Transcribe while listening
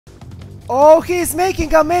Oh, he is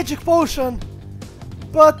making a magic potion.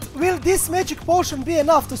 But will this magic potion be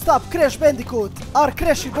enough to stop Crash Bandicoot, our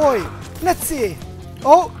Crashy boy? Let's see.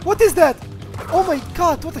 Oh, what is that? Oh my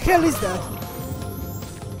god, what the hell is that?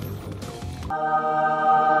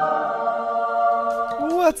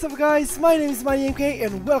 What's up guys, my name is Manymk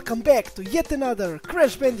and welcome back to yet another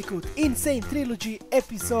Crash Bandicoot Sane Trilogy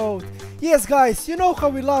episode. Yes guys, you know how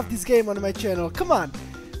we love this game on my channel, come on.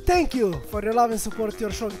 Thank you for your love and support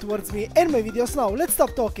you're showing towards me and my videos. Now, let's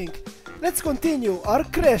stop talking. Let's continue our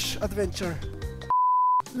Crash adventure.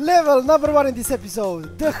 Level number 1 in this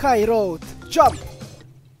episode, the high road. Jump!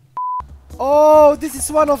 Oh, this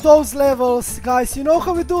is one of those levels, guys. You know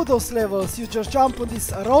how we do those levels. You just jump on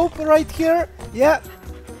this rope right here. Yeah.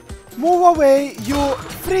 Move away, you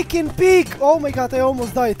freaking pig! Oh my god, I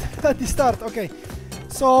almost died at the start. Okay.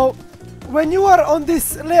 So, when you are on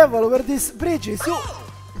this level where this bridge is, you...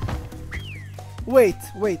 Wait.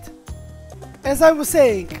 As I was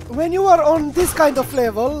saying, when you are on this kind of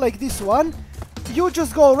level, like this one, you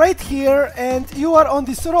just go right here and you are on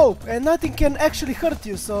this rope and nothing can actually hurt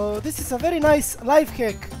you. So this is a very nice life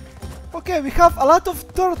hack. Okay, we have a lot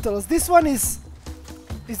of turtles. This one is...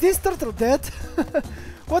 Is this turtle dead?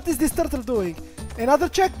 What is this turtle doing? Another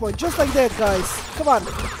checkpoint, just like that, guys. Come on.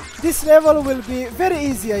 This level will be very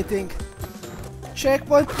easy, I think.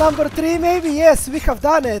 Checkpoint number 3 maybe? Yes, we have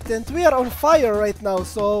done it and we are on fire right now,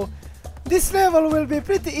 so this level will be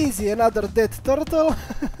pretty easy. Another dead turtle.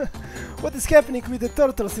 What is happening with the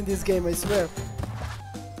turtles in this game, I swear.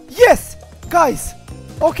 Yes! Guys!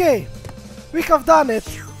 Okay, we have done it.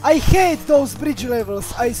 I hate those bridge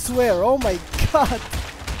levels, I swear. Oh my god.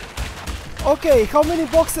 Okay, how many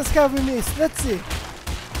boxes have we missed? Let's see.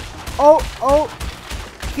 Oh,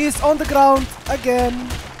 he's on the ground again,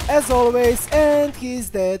 as always, and he's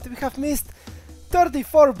dead. We have missed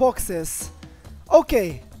 34 boxes.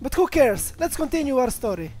 Okay, but who cares? Let's continue our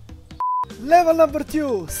story. Level number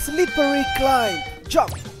 2, slippery climb.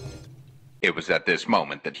 Jump! It was at this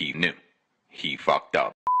moment that he knew. He fucked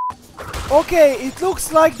up. Okay, it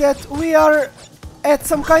looks like that we are at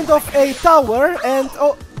some kind of a tower and...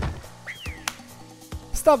 Oh,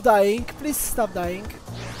 stop dying, please stop dying.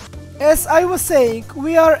 As I was saying,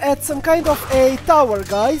 we are at some kind of a tower,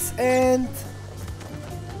 guys, and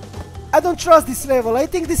I don't trust this level. I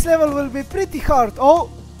think this level will be pretty hard. Oh,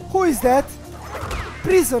 who is that?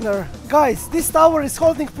 Prisoner. Guys, this tower is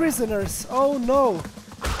holding prisoners. Oh no.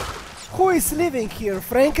 Who is living here?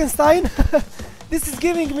 Frankenstein? This is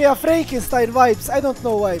giving me a Frankenstein vibes. I don't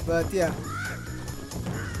know why, but yeah.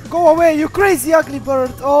 Go away, you crazy ugly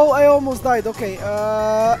bird. Oh, I almost died. Okay,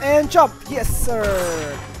 and jump. Yes, sir.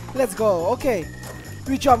 Let's go. Okay.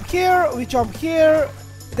 We jump here,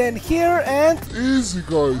 then here, and... Easy,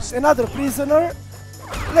 guys. Another prisoner.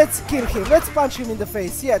 Let's kill him. Let's punch him in the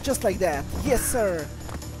face. Yeah, just like that. Yes, sir.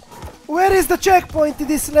 Where is the checkpoint in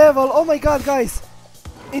this level? Oh my god, guys.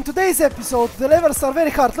 In today's episode, the levels are very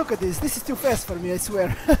hard. Look at this. This is too fast for me, I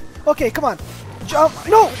swear. Okay, come on. Jump.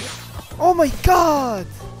 No! Oh my god.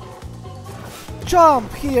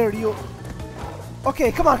 Jump here, you...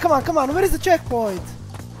 Okay, come on. Where is the checkpoint?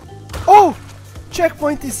 Oh!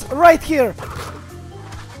 Checkpoint is right here.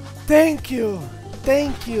 Thank you.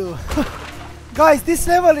 Guys, this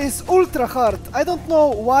level is ultra hard. I don't know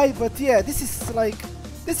why, but yeah, this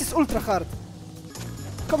is ultra hard.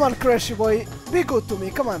 Come on, Crashy boy. Be good to me,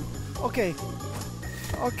 come on. Okay,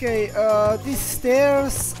 these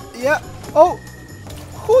stairs. Yeah. Oh!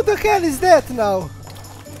 Who the hell is that now?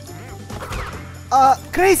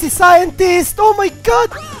 Crazy scientist! Oh my god!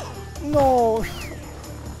 No.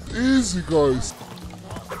 Easy, guys.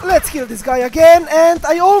 Let's kill this guy again, and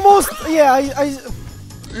I almost... Yeah, I...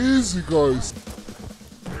 Easy, guys.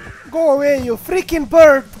 Go away, you freaking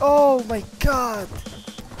bird! Oh my god!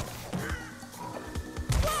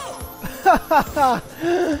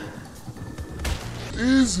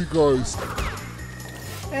 Easy, guys.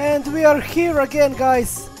 And we are here again,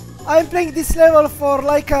 guys. I'm playing this level for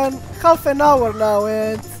like half an hour now,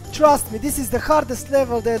 and trust me, this is the hardest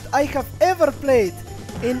level that I have ever played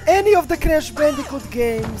in any of the Crash Bandicoot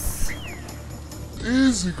games.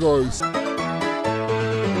 Easy, guys.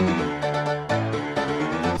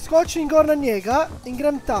 Skočim gor na njega in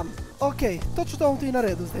grem tam. Ok, točno to vam tu i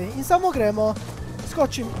naredu zdaj. In samo gremo.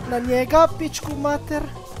 Skočim na njega, pičku mater.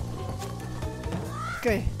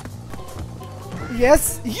 Ok.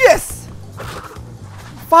 Yes!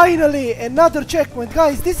 Finally, another checkpoint.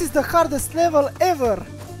 Guys, this is the hardest level ever.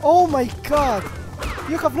 Oh my god.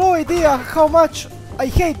 You have no idea how much I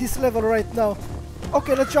hate this level right now.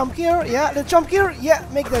 Okay, let's jump here. Yeah, let's jump here. Yeah,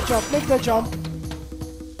 make that jump.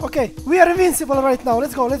 Okay, we are invincible right now.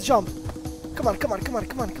 Let's go, let's jump. Come on, come on, come on,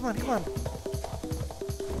 come on, come on, come on.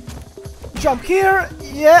 Jump here.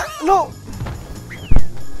 Yeah, no.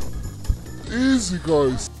 Easy,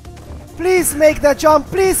 guys. Please make that jump.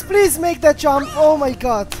 Please, please make that jump. Oh my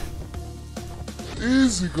god.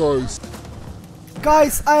 Easy, guys.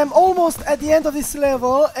 Guys, I am almost at the end of this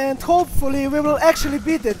level and hopefully we will actually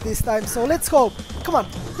beat it this time. So let's hope. Come on.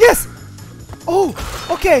 Yes! Oh,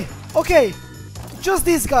 okay, okay. Just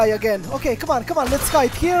this guy again. Okay, come on, come on. Let's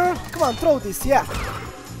hide here. Come on, throw this. Yeah.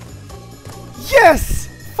 Yes!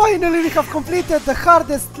 Finally we have completed the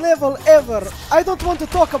hardest level ever. I don't want to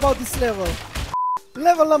talk about this level.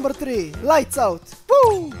 Level number 3. Lights Out.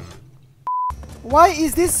 Woo! Why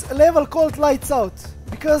is this level called Lights Out?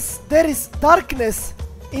 Because there is darkness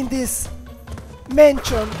in this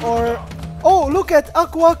mansion, or... Oh, look at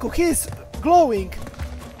Aku Aku, he is glowing.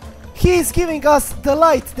 He is giving us the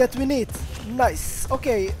light that we need. Nice.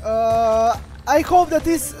 Okay, I hope that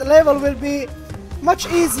this level will be much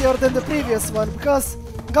easier than the previous one, because,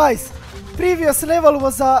 guys, previous level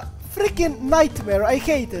was a freaking nightmare. I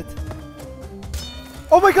hate it.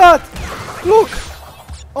 Oh my god! Look!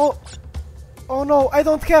 Oh... Oh no, I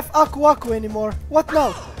don't have Aku Aku anymore. What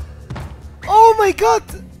now? Oh my god!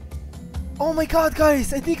 Oh my god,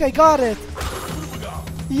 guys, I think I got it.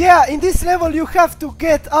 Yeah, in this level you have to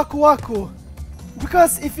get Aku Aku.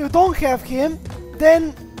 Because if you don't have him,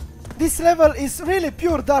 then this level is really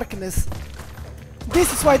pure darkness.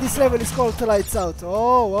 This is why this level is called Lights Out.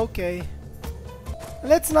 Oh, okay.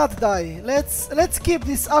 Let's not die. Let's keep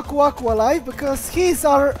this Aku Aku alive, because he is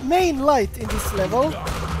our main light in this level.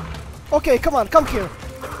 Okay, come on, come here.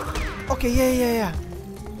 Okay, yeah.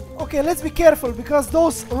 Okay, let's be careful, because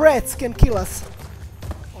those rats can kill us.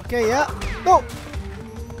 Okay, yeah. No!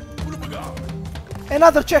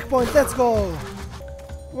 Another checkpoint, let's go.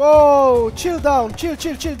 Whoa, chill down, chill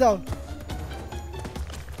down.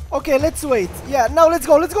 Okay, let's wait. Yeah, now let's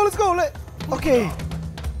go. Okay.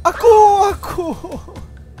 Aku!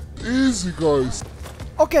 Easy, guys.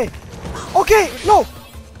 Okay, no!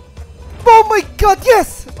 Oh my god,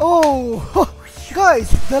 yes! Oh!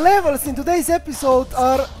 Guys, the levels in today's episode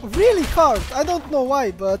are really hard. I don't know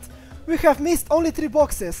why, but we have missed only 3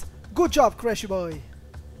 boxes. Good job, Crashy boy.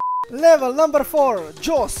 Level number 4,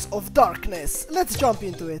 Jaws of Darkness. Let's jump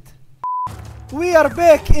into it. We are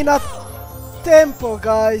back in a temple,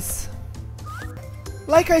 guys.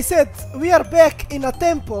 Like I said, we are back in a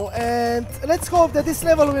temple, and let's hope that this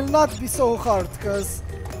level will not be so hard, because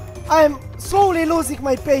I'm slowly losing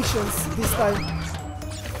my patience this time.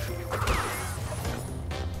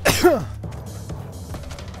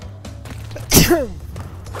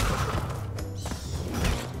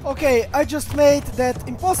 Okay, I just made that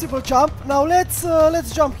impossible jump. Now let's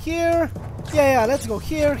jump here. Yeah, let's go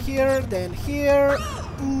here, then here.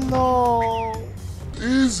 No.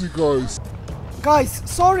 Easy, guys. Guys,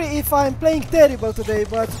 sorry if I'm playing terrible today,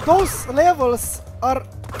 but those levels are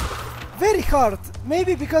very hard.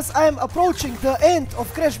 Maybe because I'm approaching the end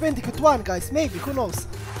of Crash Bandicoot 1, guys. Maybe, who knows.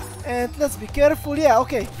 And let's be careful. Yeah,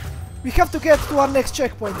 okay. We have to get to our next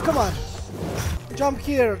checkpoint. Come on. Jump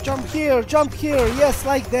here, jump here, jump here. Yes,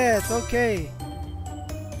 like that. Okay.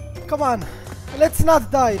 Come on. Let's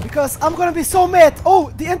not die, because I'm gonna be so mad.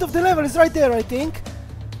 Oh, the end of the level is right there, I think.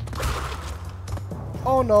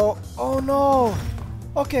 Oh no. Oh no.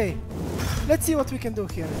 Okay. Let's see what we can do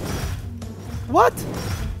here. What?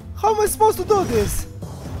 How am I supposed to do this?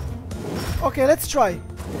 Okay, let's try.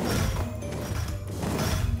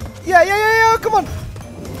 Yeah, come on.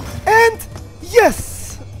 And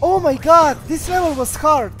yes! Oh my god, this level was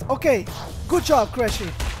hard. Okay, good job, Crashy.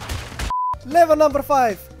 Level number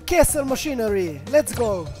 5, Castle Machinery. Let's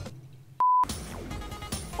go.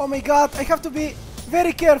 Oh my god, I have to be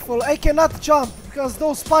very careful. I cannot jump, because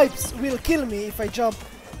those pipes will kill me if I jump.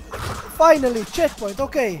 Finally, checkpoint.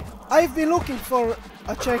 Okay, I've been looking for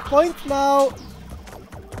a checkpoint now.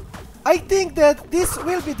 I think that this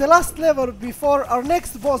will be the last level before our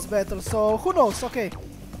next boss battle, so who knows. Okay,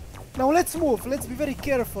 now let's move. Let's be very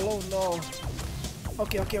careful. Oh no.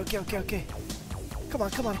 Okay.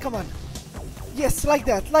 Come on. Yes, like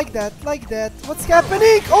that. What's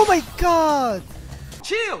happening? Oh my god.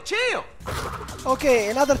 Chill. Okay,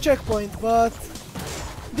 another checkpoint, but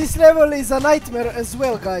this level is a nightmare as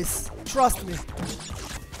well, guys. Trust me.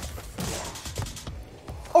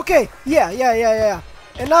 Okay, yeah.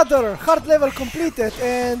 Another hard level completed,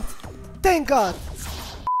 and thank god.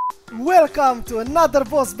 Welcome to another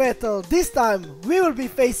boss battle. This time we will be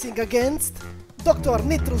facing against Dr.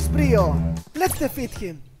 NITRUS BRIO. Let's defeat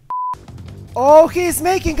him. Oh, he is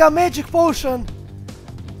making a magic potion.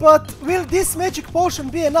 But will this magic potion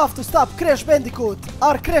be enough to stop Crash Bandicoot,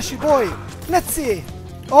 our Crashy boy? Let's see.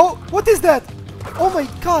 Oh, what is that? Oh my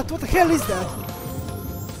god, what the hell is that?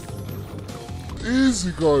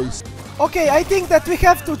 Easy, guys. Okay, I think that we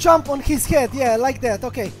have to jump on his head. Yeah, like that.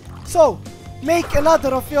 Okay. So, make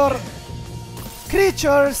another of your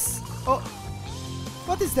creatures. Oh,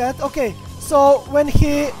 what is that? Okay. So, when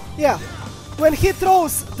he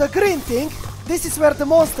throws the green thing, this is where the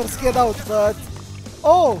monsters get out, but...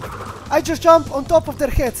 Oh, I just jump on top of their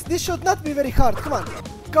heads. This should not be very hard. Come on.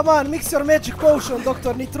 Come on, mix your magic potion,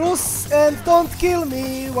 Dr. Nitrus, and don't kill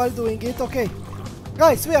me while doing it. Okay.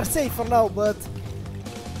 Guys, we are safe for now, but...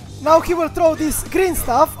 Now he will throw this green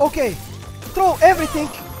stuff. Okay. Throw everything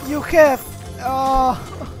you have.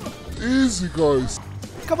 Easy, guys.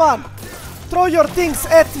 Come on. Throw your things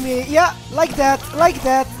at me. Yeah, like that,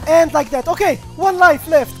 and like that. Okay, one life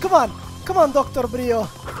left. Come on. Come on, Dr. Brio.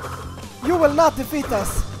 You will not defeat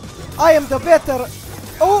us. I am the better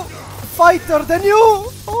fighter than you.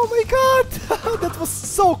 Oh my god. That was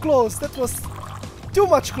so close. That was too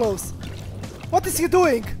much close. What is he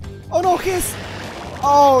doing? Oh no, he's...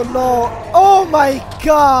 Oh no. Oh my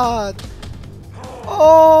god.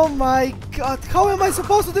 Oh my god. How am I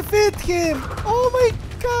supposed to defeat him? Oh my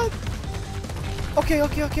god. Okay,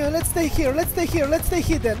 okay, okay. Let's stay here. Let's stay here. Let's stay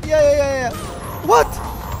hidden. Yeah. What?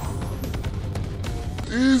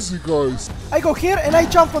 Easy, guys. I go here and I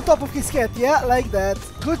jump on top of his head. Yeah, like that.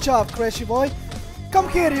 Good job, Crashy boy. Come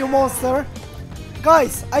here, you monster.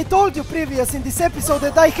 Guys, I told you previous in this episode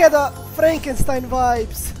that I had a Frankenstein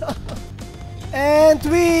vibes. And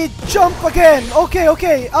we jump again. Okay,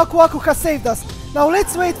 okay. Aku has saved us. Now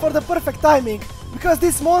let's wait for the perfect timing. Because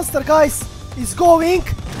this monster, guys, is going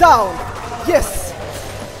down. Yes.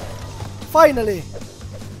 Finally.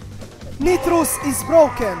 NITRUS is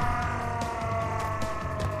broken.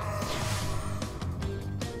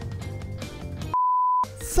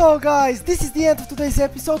 So guys, this is the end of today's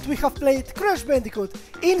episode. We have played Crash Bandicoot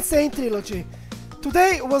in Sane Trilogy.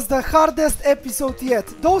 Today was the hardest episode yet.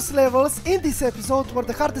 Those levels in this episode were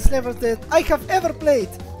the hardest levels that I have ever played.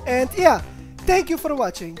 And yeah, thank you for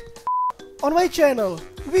watching. On my channel,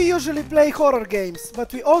 we usually play horror games,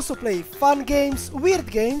 but we also play fun games, weird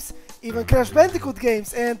games, even Crash Bandicoot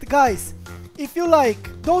games. And guys, if you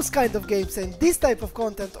like those kind of games and this type of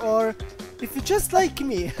content, or if you just like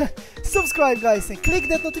me, subscribe guys and click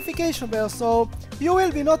that notification bell so you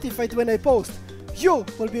will be notified when I post. You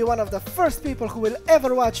will be one of the first people who will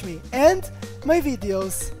ever watch me and my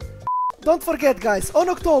videos. Don't forget guys, on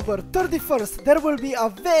October 31st there will be a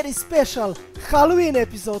very special Halloween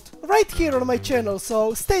episode right here on my channel,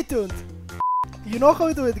 so stay tuned. You know how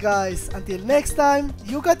we do it guys. Until next time,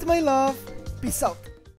 you got my love. Peace out.